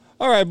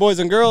All right, boys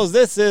and girls,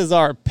 this is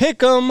our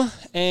Pick'em,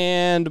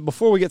 and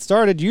before we get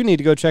started, you need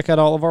to go check out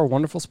all of our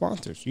wonderful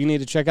sponsors. You need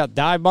to check out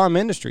Dive Bomb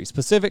Industries,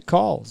 Pacific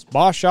Calls,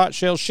 Boss Shot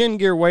Shell, Shin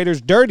Gear Waiters,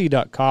 Dirty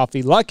Duck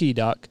Coffee, Lucky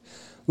Duck,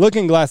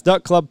 Looking Glass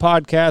Duck Club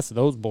Podcast.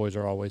 Those boys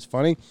are always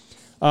funny.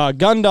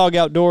 Gun Dog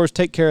Outdoors,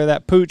 Take Care of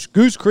That Pooch.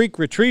 Goose Creek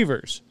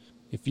Retrievers.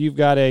 If you've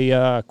got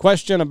a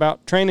question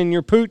about training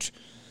your pooch,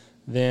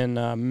 then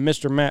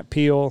Mr. Matt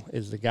Peel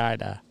is the guy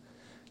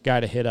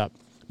to hit up.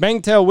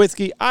 Bangtail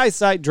Whiskey,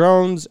 Eyesight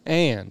Drones,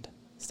 and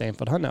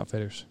Stanfield Hunting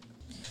Outfitters.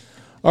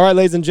 All right,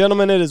 ladies and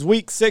gentlemen, it is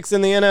Week 6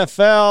 in the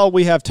NFL.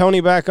 We have Tony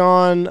back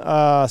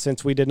on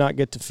since we did not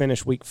get to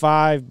finish Week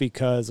 5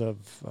 because of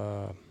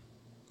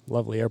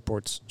lovely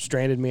airports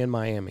stranded me in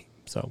Miami.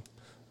 So,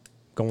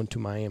 going to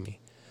Miami.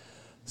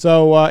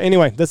 So,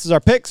 anyway, this is our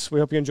picks. We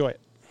hope you enjoy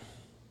it.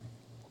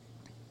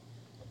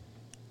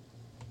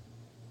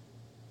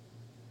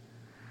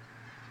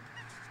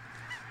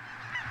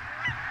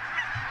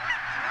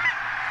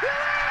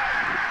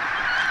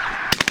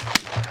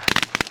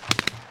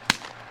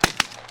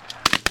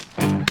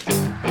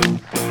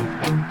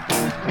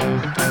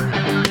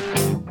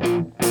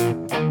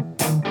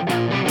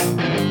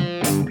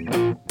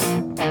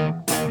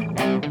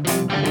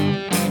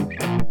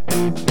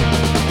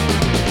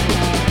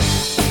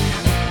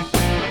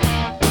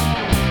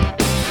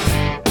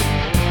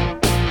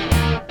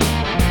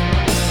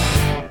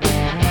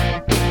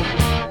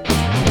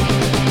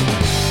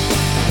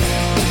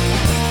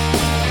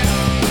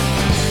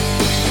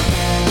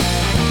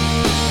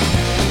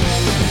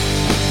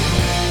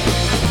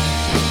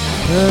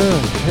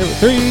 Here we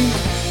 3,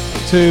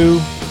 2,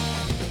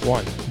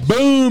 1.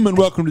 Boom, and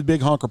welcome to the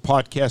Big Honker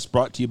Podcast,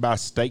 brought to you by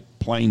Steak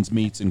Plains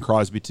Meats in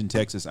Crosbyton,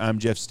 Texas. I'm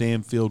Jeff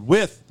Stanfield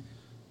with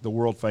the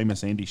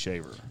world-famous Andy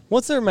Shaver.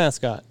 What's their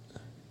mascot?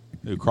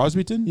 Who,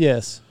 Crosbyton?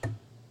 Yes.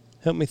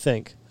 Help me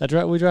think.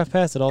 We drive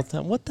past it all the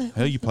time. What the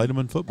hell? You played them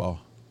in football.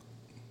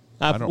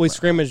 We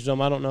scrimmaged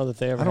them. I don't know that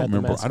they ever had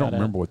the mascot. I don't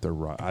remember what they're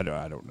right. I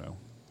don't know.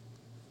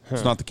 Huh.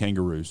 It's not the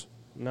Kangaroos.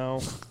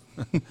 No.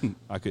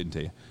 I couldn't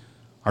tell you.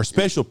 Our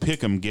special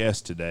pick'em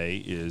guest today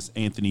is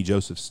Anthony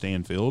Joseph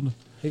Stanfield.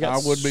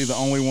 I would be the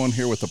only one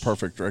here with the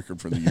perfect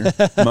record for the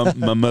year.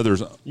 my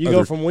mother's. You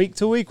go from week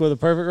to week with a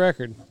perfect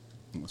record.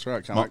 That's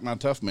right, kind of like my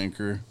tough man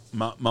career.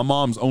 My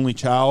mom's only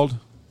child,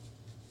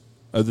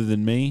 other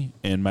than me,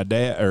 and my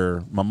dad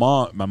or my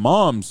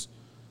mom's.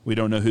 We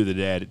don't know who the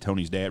dad,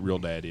 Tony's dad, real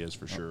dad is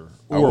for sure.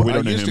 Or we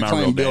don't know who my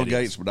real dad Bill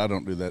Gates, but I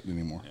don't do that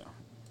anymore. Yeah.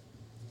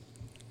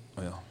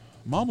 Well,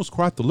 Mom was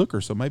quite the looker,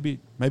 so maybe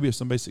if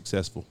somebody's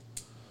successful.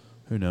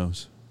 Who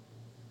knows?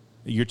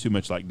 You're too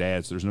much like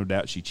Dad, so there's no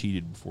doubt she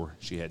cheated before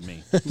she had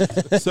me.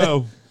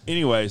 So,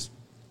 anyways,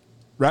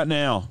 right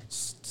now,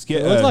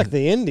 it looks like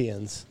the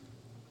Indians.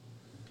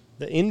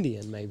 The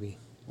Indian, maybe.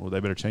 Well, they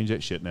better change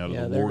that shit now to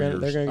the they're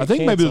Warriors. Gonna I think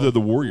canceled. maybe they're the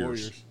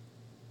Warriors.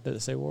 Did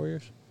it say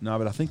Warriors? No,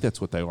 but I think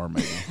that's what they are,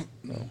 maybe.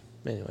 No.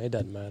 Anyway, it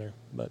doesn't matter.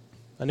 But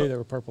I knew they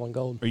were purple and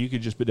gold. Or you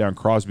could just put down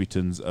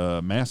Crosbyton's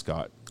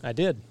mascot. I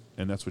did.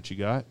 And that's what you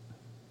got?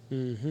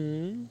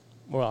 Mm-hmm.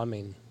 Well, I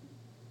mean,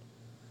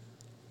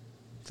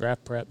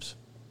 draft preps.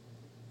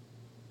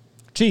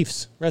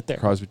 Chiefs, right there.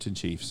 Crosbyton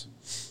Chiefs.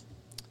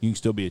 You can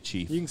still be a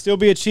chief. You can still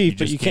be a chief,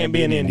 but you can't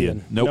be an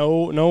Indian.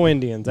 Nope. No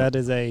Indians. That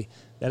is a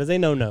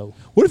no-no.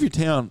 What if your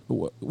town?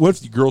 What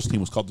if your girls'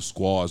 team was called the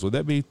Squaws? Would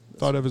that be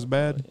thought of as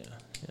bad? Yeah.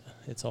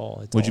 It's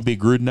all. Would you be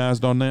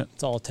Grudenized on that?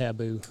 It's all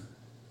taboo.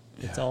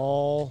 Yeah. It's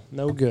all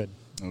no good.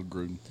 No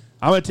Gruden.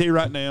 I'm going to tell you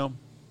right now,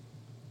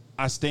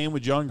 I stand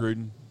with John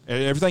Gruden.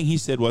 Everything he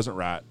said wasn't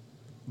right,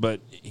 but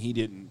he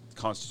didn't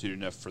constitute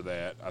enough for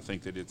that. I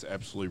think that it's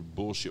absolutely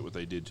bullshit what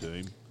they did to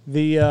him.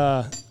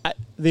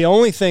 The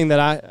only thing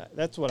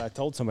that's what I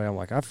told somebody. I'm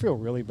like, I feel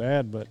really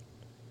bad, but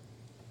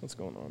what's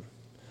going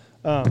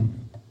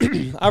on?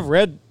 I've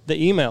read the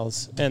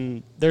emails,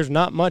 and there's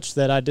not much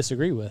that I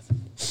disagree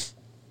with.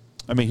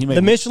 I mean,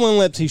 the Michelin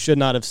lips he should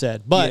not have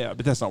said, but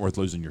that's not worth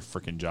losing your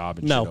freaking job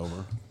and shit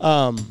over.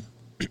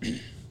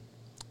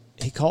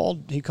 He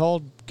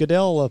called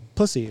Goodell a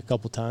pussy a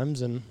couple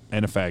times and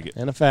a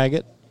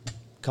faggot.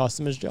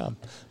 Cost him his job.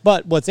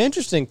 But what's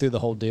interesting through the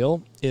whole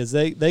deal is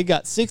they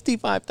got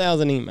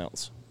 65,000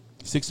 emails.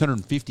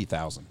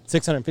 650,000.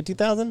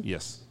 650,000?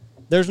 Yes.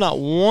 There's not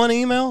one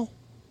email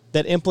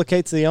that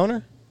implicates the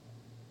owner?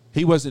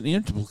 He wasn't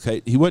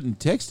He wasn't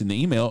texting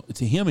the email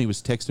to him. He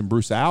was texting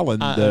Bruce Allen,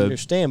 the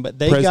understand, but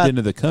president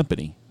of the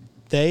company.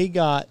 They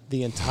got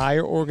the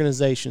entire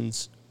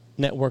organization's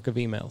network of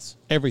emails.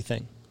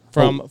 Everything.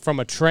 From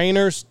a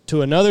trainer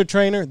to another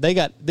trainer. They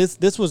got this.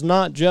 This was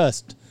not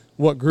just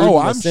what Gruden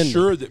was sending. I'm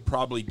sure that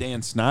probably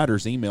Dan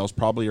Snyder's emails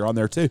probably are on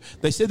there too.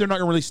 They said they're not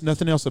going to release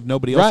nothing else of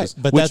nobody else's.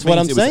 Right, but that's what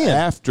I'm saying.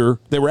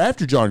 They were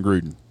after John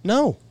Gruden.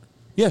 No.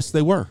 Yes,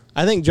 they were.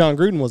 I think John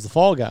Gruden was the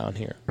fall guy on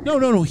here.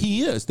 No,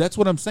 he is. That's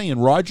what I'm saying.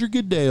 Roger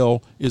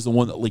Goodell is the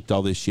one that leaked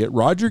all this shit.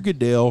 Roger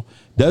Goodell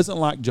doesn't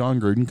like John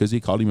Gruden because he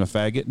called him a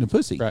faggot and a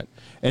pussy. Right.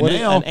 And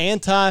now an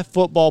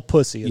anti-football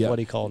pussy is what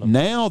he called him.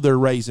 Now they're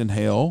raising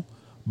hell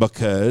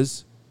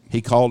because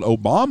He called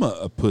Obama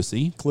a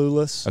pussy.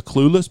 Clueless. A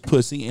clueless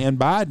pussy, and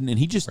Biden. And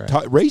he just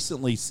Right.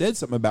 recently said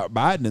something about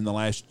Biden in the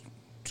last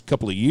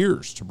couple of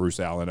years to Bruce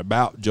Allen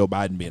about Joe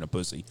Biden being a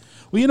pussy.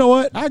 Well, you know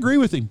what? I agree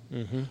with him.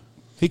 Mm-hmm.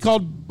 He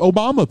called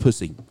Obama a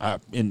pussy.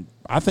 And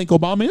I think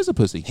Obama is a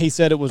pussy. He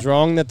said it was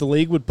wrong that the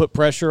league would put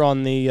pressure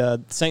on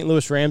the St.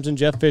 Louis Rams and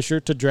Jeff Fisher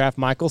to draft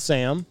Michael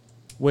Sam,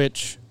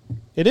 which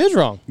it is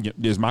wrong. Yeah,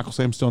 is Michael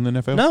Sam still in the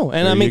NFL? No,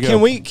 and There I mean, you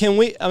go. can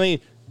we? I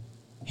mean,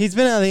 he's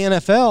been out of the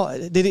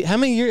NFL. Did he? How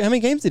many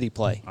games did he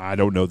play? I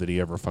don't know that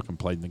he ever fucking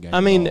played in the game.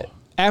 I mean, at all.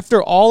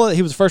 after all,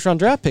 he was a first round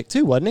draft pick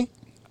too, wasn't he?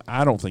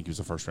 I don't think he was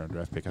a first round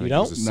draft pick. I You think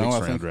don't? he was a No, I 6th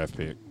round think- draft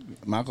pick.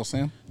 Michael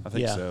Sam? I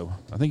think Yeah. so.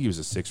 I think he was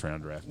a 6th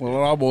round draft pick. Well, it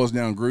all boils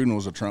down. Gruden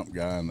was a Trump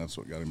guy, and that's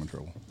what got him in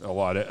trouble. A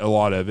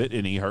lot of it,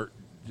 and he hurt.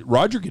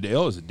 Roger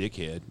Goodell is a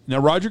dickhead. Now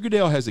Roger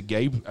Goodell has a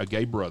gay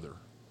brother,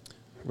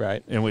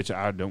 Right. in which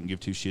I don't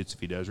give two shits if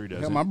he does or he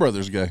doesn't. Yeah, my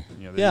brother's gay.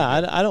 there Yeah,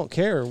 you go. I don't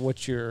care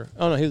what your.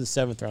 Oh no, he was a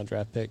 7th round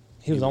draft pick.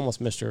 He was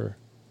almost Mr.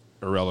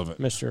 Irrelevant.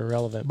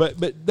 Irrelevant.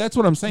 But that's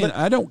what I'm saying. But-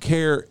 I don't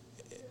care.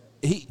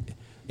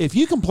 If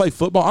you can play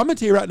football, I'm gonna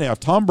tell you right now. If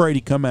Tom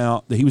Brady come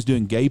out that he was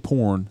doing gay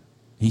porn,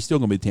 he's still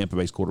gonna be Tampa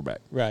Bay's quarterback.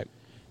 right.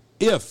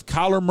 If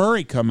Kyler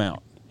Murray come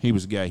out, he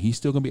was gay, he's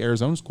still gonna be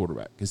Arizona's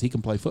quarterback because he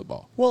can play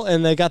football. Well,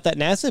 and they got that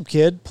Nassib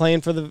kid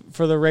playing for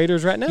the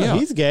Raiders right now.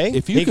 He's gay.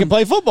 If you he can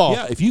play football.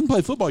 Yeah, if you can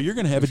play football, you're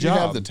gonna have If a you job.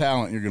 have the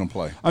talent, you're going to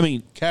play. I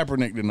mean,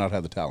 Kaepernick did not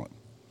have the talent.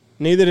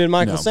 Neither did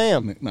Michael No.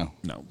 Sam. No,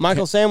 no.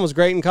 Michael Sam was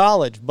great in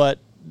college, but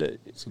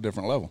it's a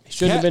different level. he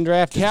shouldn't have been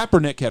drafted.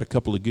 Kaepernick had a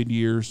couple of good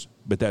years,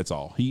 but that's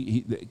all.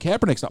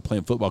 Kaepernick's not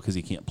playing football because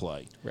he can't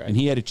play, Right. and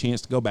he had a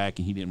chance to go back,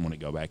 and he didn't want to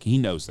go back. He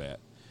knows that,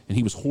 and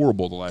he was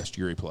horrible the last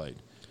year he played.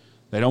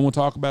 They don't want to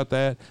talk about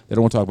that. They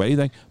don't want to talk about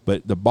anything.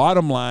 But the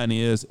bottom line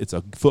is, it's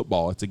a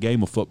football. It's a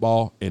game of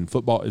football, and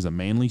football is a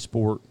manly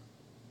sport,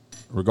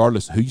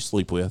 regardless of who you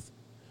sleep with.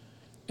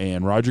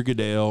 And Roger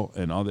Goodell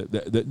and all that.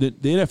 The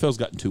NFL's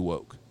gotten too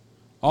woke.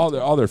 All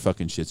their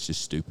fucking shit's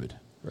just stupid.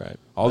 Right.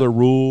 All their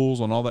rules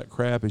and all that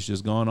crap has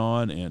just gone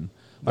on. And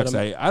like I But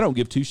say, I don't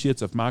give two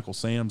shits if Michael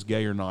Sam's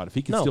gay or not. If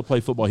he can No. still play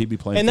football, he'd be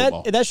playing And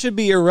football. that should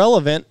be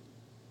irrelevant.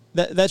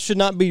 That should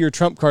not be your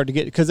trump card to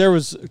get, because there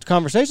was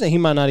conversation that he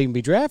might not even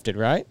be drafted,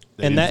 right?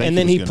 They And didn't think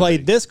then he he was gonna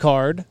played be. this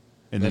card,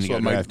 and then he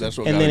got drafted. That's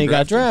what and got then him he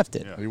got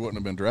drafted. Yeah. He wouldn't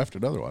have been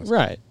drafted otherwise.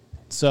 Right.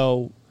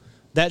 So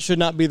that should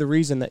not be the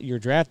reason that you're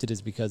drafted,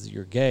 is because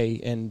you're gay,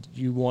 and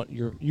you want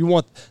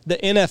the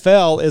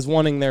NFL is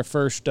wanting their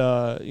first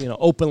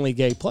openly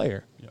gay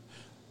player.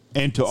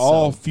 And to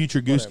all So,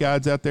 future goose whatever.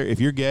 guides out there, if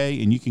you're gay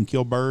and you can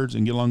kill birds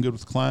and get along good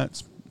with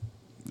clients,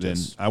 then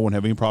Yes. I wouldn't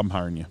have any problem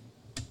hiring you.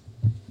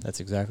 That's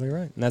exactly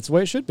right, and that's the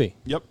way it should be.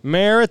 Yep.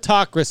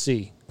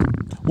 Meritocracy.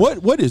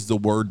 What is the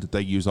word that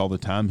they use all the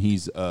time?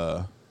 He's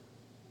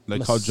they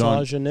call John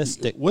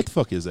Misogynistic. What the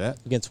fuck is that?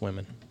 Against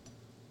women,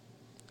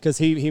 because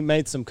he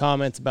made some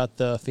comments about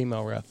the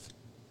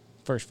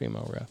first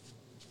female ref.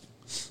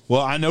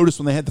 Well, I noticed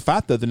when they had the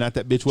fight the other night,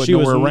 that bitch wasn't She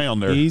was nowhere around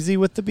there. easy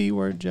with the B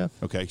word, Jeff.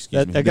 Okay,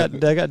 excuse me. I got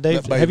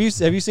Dave. that Have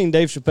you seen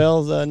Dave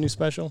Chappelle's new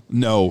special?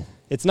 No.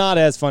 It's not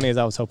as funny as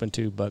I was hoping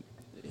to, but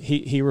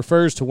he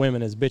refers to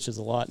women as bitches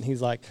a lot, and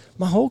he's like,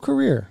 my whole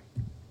career,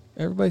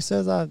 everybody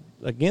says I'm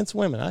against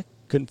women. I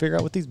couldn't figure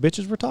out what these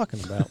bitches were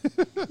talking about.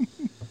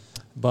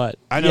 But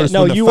I noticed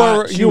no, when the you fight,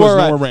 were she you was were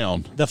right. nowhere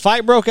around. The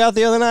fight broke out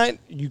the other night.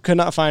 You could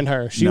not find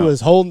her. She No. was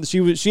holding.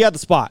 She had the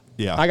spot.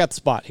 Yeah. I got the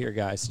spot here,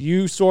 guys.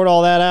 You sort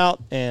all that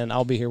out, and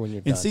I'll be here when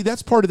you're done. And see,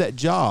 that's part of that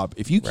job.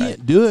 If you can't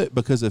Right. do it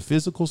because of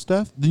physical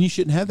stuff, then you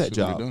shouldn't have that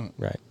Shouldn't be job. doing it.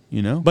 right.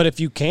 You know? But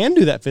if you can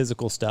do that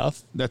physical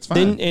stuff, That's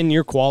then fine. and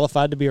you're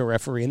qualified to be a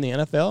referee in the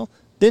NFL,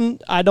 then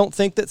I don't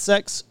think that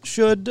sex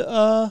should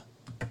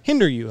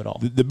hinder you at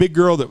all. The big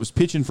girl that was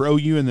pitching for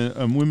OU in the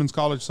women's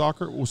college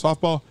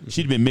softball,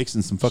 she'd have been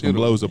mixing some fucking Should've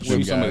blows up with them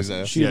whipped somebody's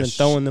guys. ass. She'd have been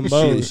throwing them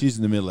bows. She's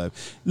in the middle of it.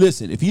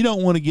 Listen, if you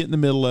don't want to get in the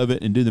middle of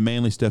it and do the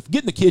manly stuff,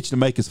 get in the kitchen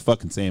and make us a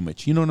fucking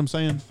sandwich. You know what I'm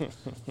saying?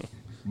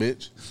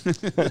 Bitch.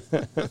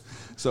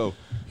 So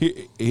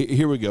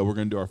here we go. We're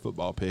going to do our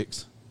football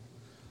picks.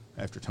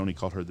 After Tony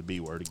called her the B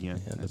word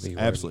again. Yeah, the That's B word.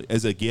 absolutely.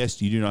 As a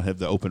guest, you do not have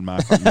the open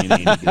mic like me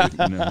and Andy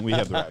do. You know, we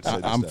have the right to say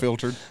this I'm stuff.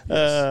 filtered.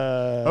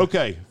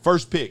 Okay,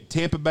 first pick,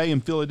 Tampa Bay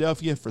and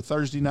Philadelphia for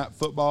Thursday night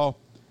football.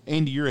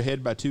 Andy, you're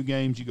ahead by 2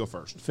 games. You go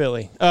first.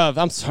 Philly.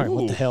 I'm sorry.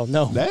 What the Ooh, hell?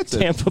 No, that's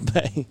Tampa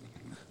Bay.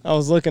 I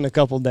was looking a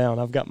couple down.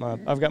 I've got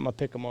my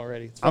pick 'em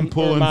already. It's I'm from-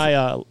 pulling or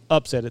my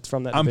upset. It's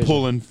from that. I'm division.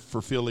 pulling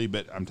for Philly,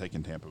 but I'm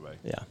taking Tampa Bay.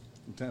 Yeah.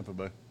 Tampa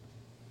Bay.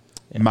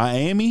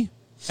 Miami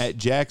at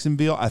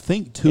Jacksonville. I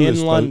think Tua In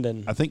is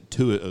London. I think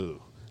Tua.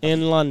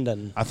 In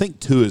London. I think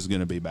Tua is going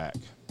to be back.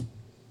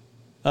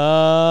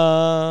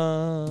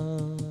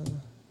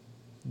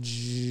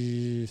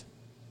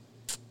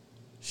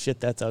 Shit,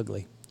 that's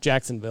ugly.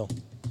 Jacksonville.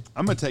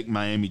 I'm going to take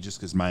Miami just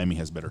because Miami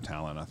has better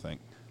talent. I think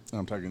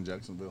I'm taking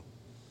Jacksonville.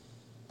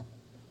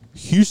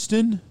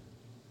 Houston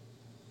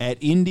at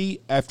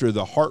Indy after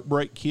the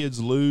Heartbreak Kids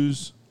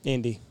lose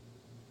Indy.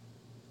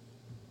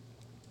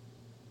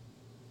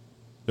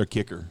 their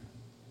kicker.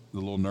 The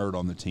little nerd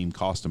on the team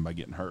cost them by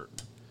getting hurt.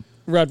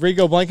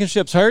 Rodrigo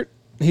Blankenship's hurt.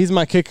 He's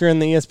my kicker in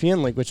the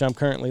ESPN league, which I'm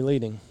currently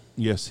leading.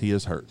 Yes, he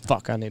is hurt.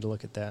 Fuck, I need to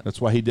look at that.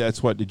 That's why he.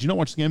 That's what. Did you not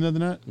watch the game the other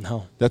night?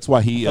 No. That's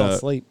why he fell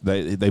asleep.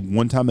 They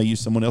one time they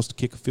used someone else to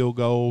kick a field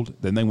goal.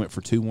 Then they went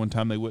for two. One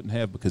time they wouldn't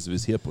have because of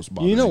his hip was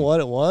bothering. You know him. what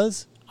it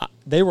was?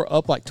 They were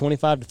up like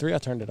 25-3. I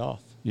turned it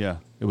off. Yeah,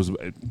 it was.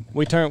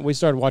 We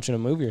started watching a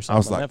movie or something. I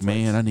was on like, Netflix.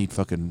 man, I need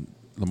fucking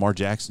Lamar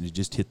Jackson to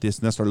just hit this.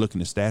 And I started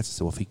looking at stats and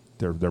said, well,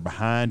 if they're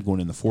behind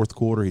going in the fourth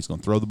quarter, he's going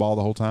to throw the ball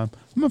the whole time.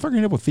 I'm motherfucker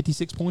ended up with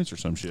 56 points or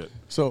some shit.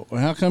 So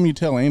how come you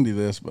tell Andy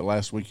this, but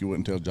last week you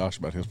wouldn't tell Josh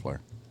about his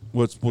player?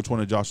 Which one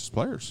of Josh's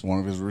players? One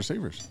of his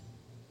receivers.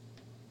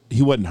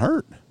 He wasn't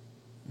hurt.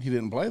 He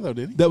didn't play, though,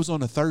 did he? That was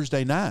on a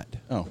Thursday night.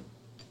 Oh.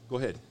 Go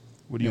ahead.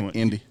 What do you want?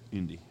 Indy.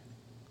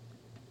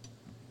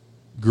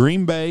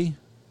 Green Bay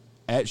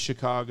at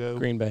Chicago.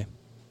 Green Bay.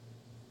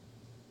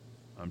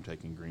 I'm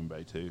taking Green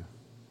Bay, too.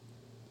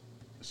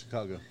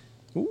 Chicago.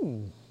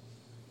 Ooh.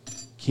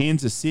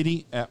 Kansas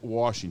City at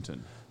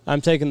Washington.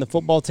 I'm taking the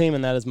football team,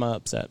 and that is my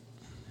upset.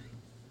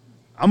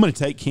 I'm going to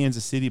take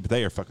Kansas City, but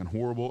they are fucking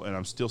horrible, and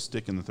I'm still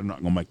sticking that they're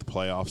not going to make the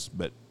playoffs,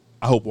 but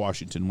I hope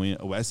Washington win.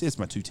 Oh, it's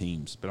my two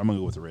teams, but I'm going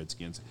to go with the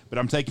Redskins. But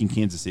I'm taking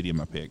Kansas City in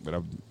my pick.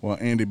 Well,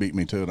 Andy beat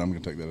me to it. I'm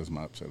going to take that as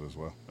my upset as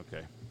well.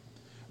 Okay.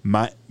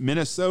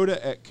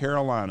 Minnesota at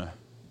Carolina.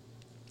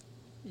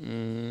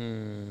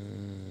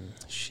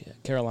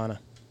 Shit. Carolina.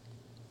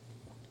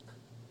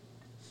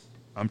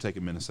 I'm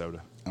taking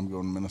Minnesota. I'm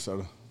going to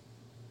Minnesota.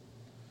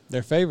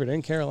 They're favored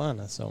in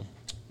Carolina, so.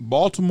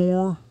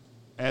 Baltimore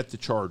at the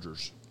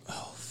Chargers.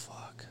 Oh,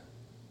 fuck.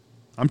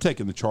 I'm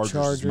taking the Chargers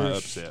as my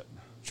upset.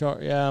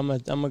 Yeah, I'm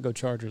gonna go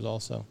Chargers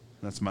also.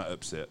 That's my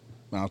upset.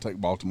 I'll take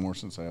Baltimore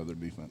since I have their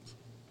defense.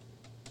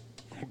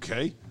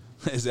 Okay.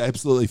 That has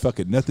absolutely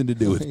fucking nothing to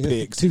do with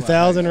picks.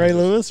 2000 Ray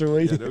Lewis or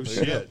what? Yeah, no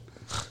shit.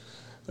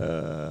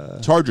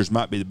 Chargers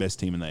might be the best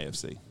team in the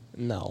AFC.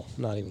 No,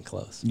 not even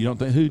close. You don't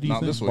think? Who do you Not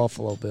think? this week.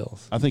 Buffalo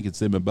Bills. I think it's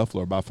them and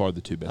Buffalo are by far the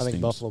two best I think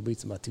teams. Buffalo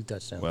beats them by 2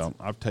 touchdowns. Well,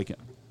 I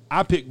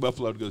picked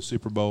Buffalo to go to the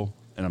Super Bowl,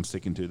 and I'm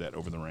sticking to that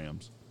over the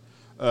Rams.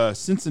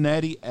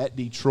 Cincinnati at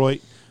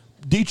Detroit.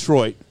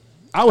 Detroit,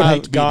 I would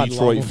hate to be a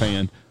Detroit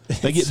fan.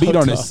 They get beat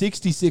on a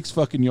 66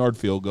 fucking yard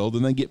field goal.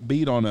 Then they get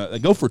beat on they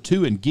go for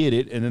 2 and get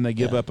it, and then they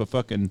give up a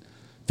fucking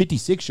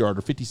 56 yard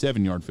or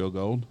 57 yard field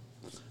goal.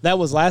 That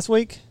was last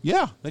week?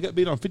 Yeah, they got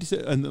beat on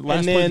 57 in the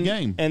last play of the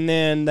game. And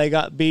then they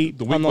got beat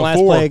The week on the last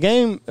before. play of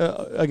game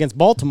against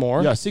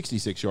Baltimore. Yeah,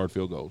 66 yard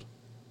field goal.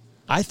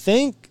 I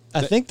think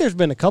there's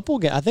been a couple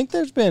games. I think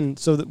there's been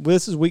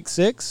this is week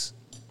 6.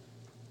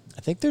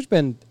 I think there's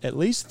been at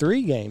least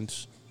 3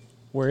 games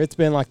where it's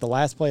been like the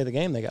last play of the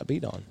game they got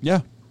beat on. Yeah.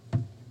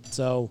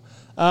 So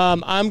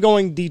I'm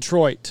going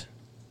Detroit.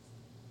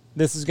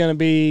 This is gonna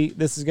be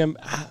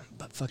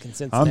but fucking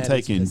Cincinnati. I'm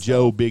taking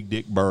Joe Big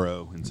Dick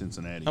Burrow in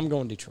Cincinnati. I'm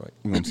going Detroit.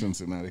 I'm going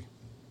Cincinnati.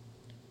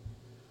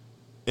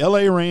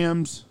 L.A.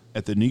 Rams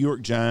at the New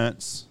York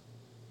Giants.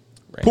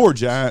 Rams. Poor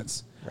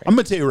Giants. Rams. I'm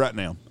going to tell you right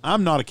now,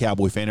 I'm not a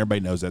Cowboy fan.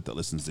 Everybody knows that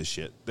listens to this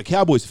shit. The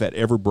Cowboys have had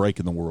every break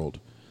in the world.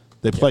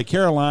 They play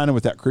Carolina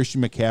with that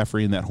Christian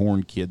McCaffrey and that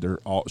Horn kid. They're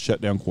all shut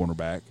down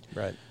cornerback.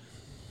 Right.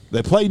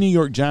 They play New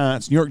York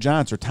Giants. New York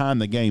Giants are tying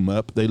the game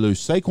up. They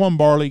lose Saquon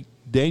Barkley,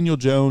 Daniel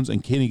Jones,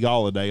 and Kenny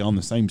Golladay on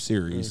the same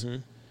series.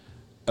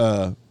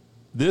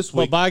 This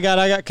Well, week, by God,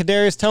 I got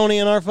Kadarius Toney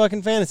in our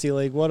fucking fantasy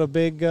league. What a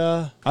big.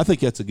 I think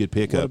that's a good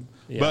pickup.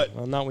 But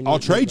well, not when you I'll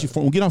do trade that. you for.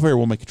 We'll get off here.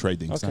 We'll make a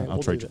trade thing. Okay,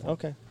 I'll trade you for.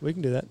 Okay, we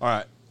can do that. All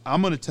right,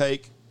 I'm going to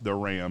take the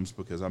Rams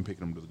because I'm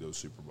picking them to go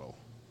Super Bowl.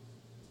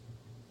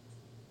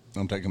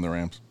 I'm taking the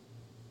Rams.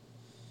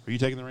 Are you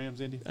taking the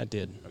Rams, Indy? I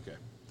did. Okay.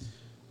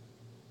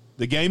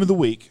 The game of the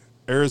week: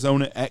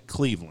 Arizona at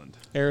Cleveland.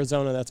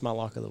 Arizona, that's my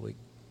lock of the week.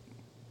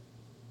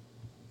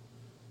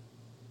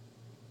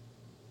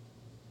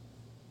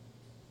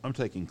 I'm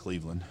taking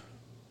Cleveland.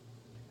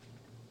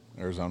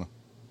 Arizona.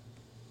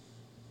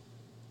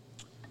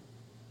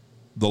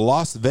 The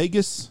Las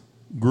Vegas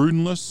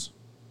Grudenless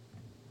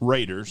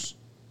Raiders,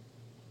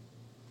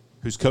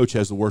 whose coach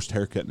has the worst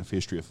haircut in the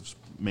history of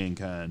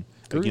mankind,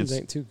 Gruden's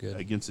ain't too good.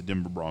 against the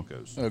Denver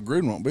Broncos.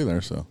 Gruden won't be there,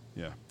 so.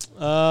 Yeah.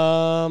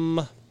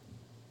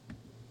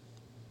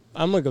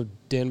 I'm gonna go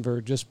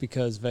Denver just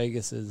because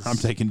Vegas is. I'm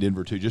taking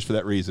Denver too, just for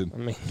that reason. I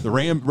mean, The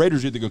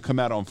Raiders are either going to come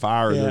out on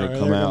fire or Yeah, they're or going to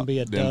come they're gonna out be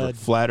a dud.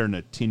 flatter than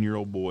a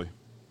 10-year-old boy.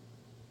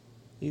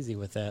 easy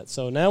with that.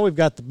 So now we've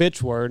got the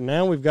bitch word.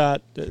 Now we've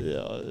got.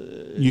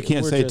 You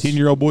can't we're say a just-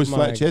 10-year-old boy's my-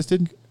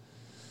 flat-chested?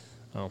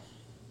 Oh.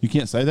 You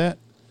can't say that?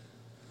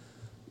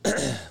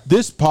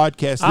 This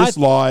podcast, this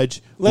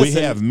lodge, listen,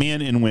 we have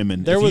men and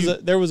women. There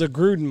If was a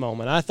Gruden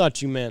moment. I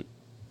thought you meant.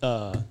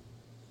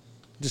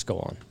 Just go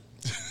on.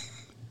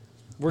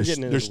 We're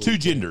getting into There's the two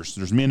weeds. genders.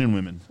 There's men and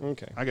women.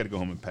 Okay. I got to go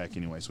home and pack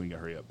anyway, so we got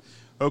to hurry up.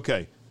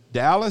 Okay.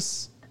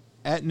 Dallas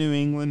at New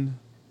England,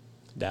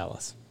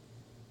 Dallas.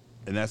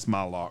 and that's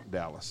my lock,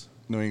 Dallas.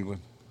 New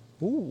England.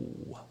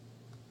 Ooh.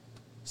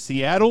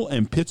 Seattle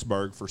and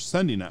Pittsburgh for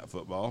Sunday Night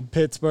Football.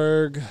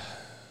 Pittsburgh.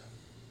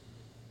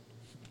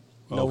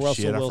 No Russell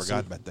shit, Wilson.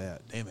 I forgot about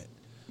that. Damn it.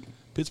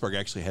 Pittsburgh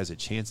actually has a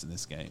chance in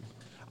this game.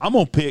 I'm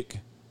going to pick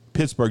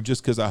Pittsburgh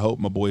just because I hope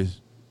my boy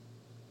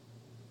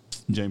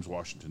James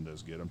Washington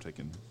does good. I'm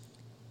taking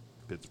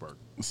Pittsburgh.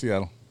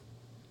 Seattle.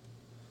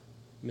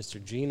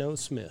 Mr. Geno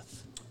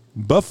Smith.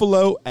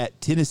 Buffalo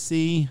at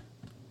Tennessee.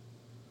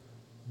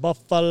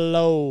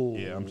 Buffalo.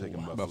 Yeah, I'm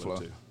taking Buffalo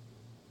too.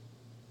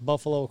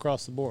 Buffalo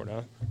across the board,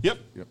 huh? Yep.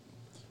 Yep.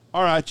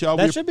 All right, y'all.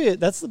 That should be it.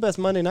 That's the best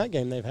Monday night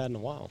game they've had in a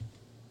while.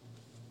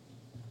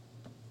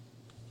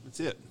 That's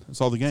it.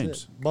 That's all the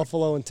games.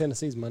 Buffalo and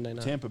Tennessee's Monday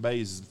night. Tampa Bay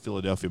is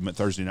Philadelphia, but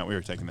Thursday night we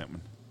were taking that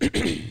one.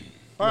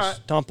 All right.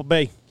 Tampa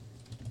Bay.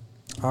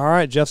 All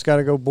right, Jeff's got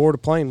to go board a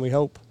plane, we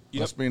hope.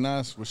 Yep. Must be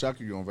nice. Wish I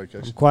could go on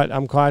vacation.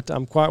 I'm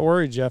quite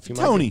worried, Jeff.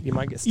 Tony, you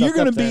might get stuck you're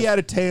going to up be there. out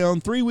of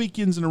town 3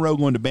 weekends in a row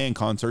going to band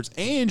concerts,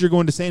 and you're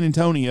going to San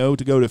Antonio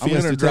to go to I'm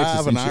Fiesta, going to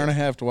Texas. drive an hour and a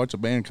half to watch a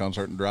band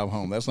concert and drive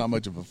home. That's not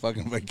much of a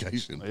fucking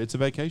vacation. It's a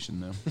vacation,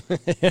 though.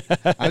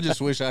 I just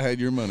wish I had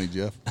your money,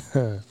 Jeff.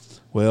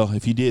 Well,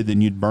 if you did,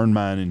 then you'd burn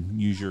mine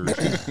and use yours.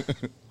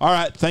 All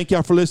right. Thank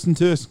y'all for listening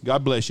to us.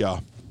 God bless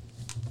y'all.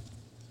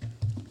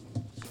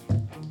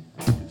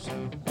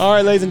 All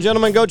right, ladies and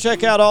gentlemen, go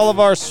check out all of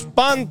our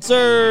sponsors.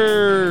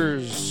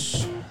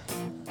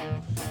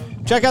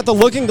 Check out the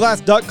Looking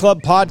Glass Duck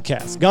Club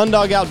podcast,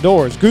 Gundog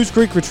Outdoors, Goose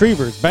Creek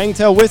Retrievers,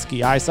 Bangtail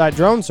Whiskey, Eyesight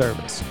Drone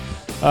Service,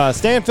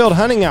 Stanfield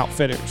Hunting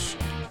Outfitters,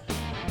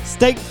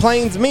 Steak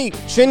Plains Meat,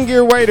 Shin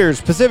Gear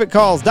Waiters, Pacific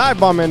Calls, Dive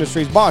Bomb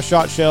Industries, Boss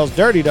Shot Shells,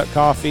 Dirty Duck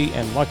Coffee,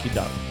 and Lucky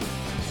Duck.